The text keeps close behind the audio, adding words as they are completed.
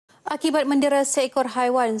Akibat mendera seekor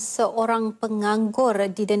haiwan, seorang penganggur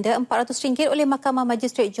didenda RM400 oleh Mahkamah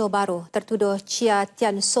Majistret Johor Bahru. Tertuduh Chia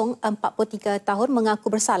Tian Song, 43 tahun,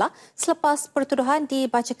 mengaku bersalah selepas pertuduhan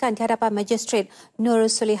dibacakan di hadapan Majistret Nur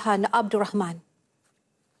Sulehan Abdul Rahman.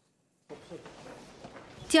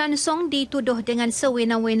 Tian Song dituduh dengan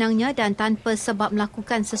sewenang-wenangnya dan tanpa sebab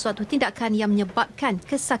melakukan sesuatu tindakan yang menyebabkan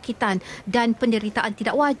kesakitan dan penderitaan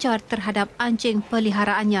tidak wajar terhadap anjing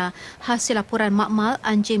peliharaannya. Hasil laporan makmal,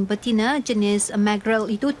 anjing betina jenis Magrel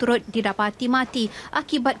itu turut didapati mati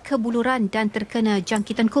akibat kebuluran dan terkena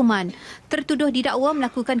jangkitan kuman. Tertuduh didakwa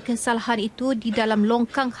melakukan kesalahan itu di dalam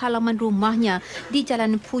longkang halaman rumahnya di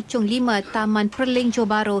Jalan Puchong 5, Taman Perling, Johor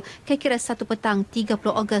Bahru, kira-kira 1 petang 30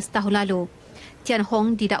 Ogos tahun lalu. Tian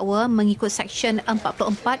Hong didakwa mengikut Seksyen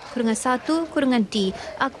 44-1-D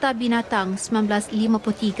Akta Binatang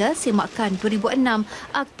 1953 Semakan 2006,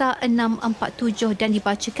 Akta 647 dan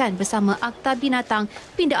dibacakan bersama Akta Binatang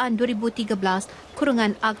Pindaan 2013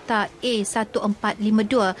 Akta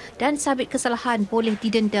A1452 dan sabit kesalahan boleh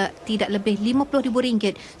didenda tidak lebih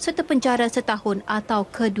RM50,000 serta penjara setahun atau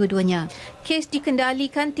kedua-duanya. Kes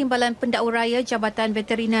dikendalikan Timbalan Pendakwa Raya Jabatan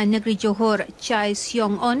Veterina Negeri Johor Chai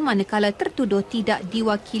Siong On manakala tertuduh tidak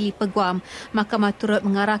diwakili peguam. Mahkamah turut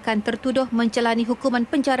mengarahkan tertuduh menjalani hukuman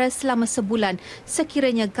penjara selama sebulan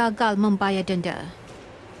sekiranya gagal membayar denda.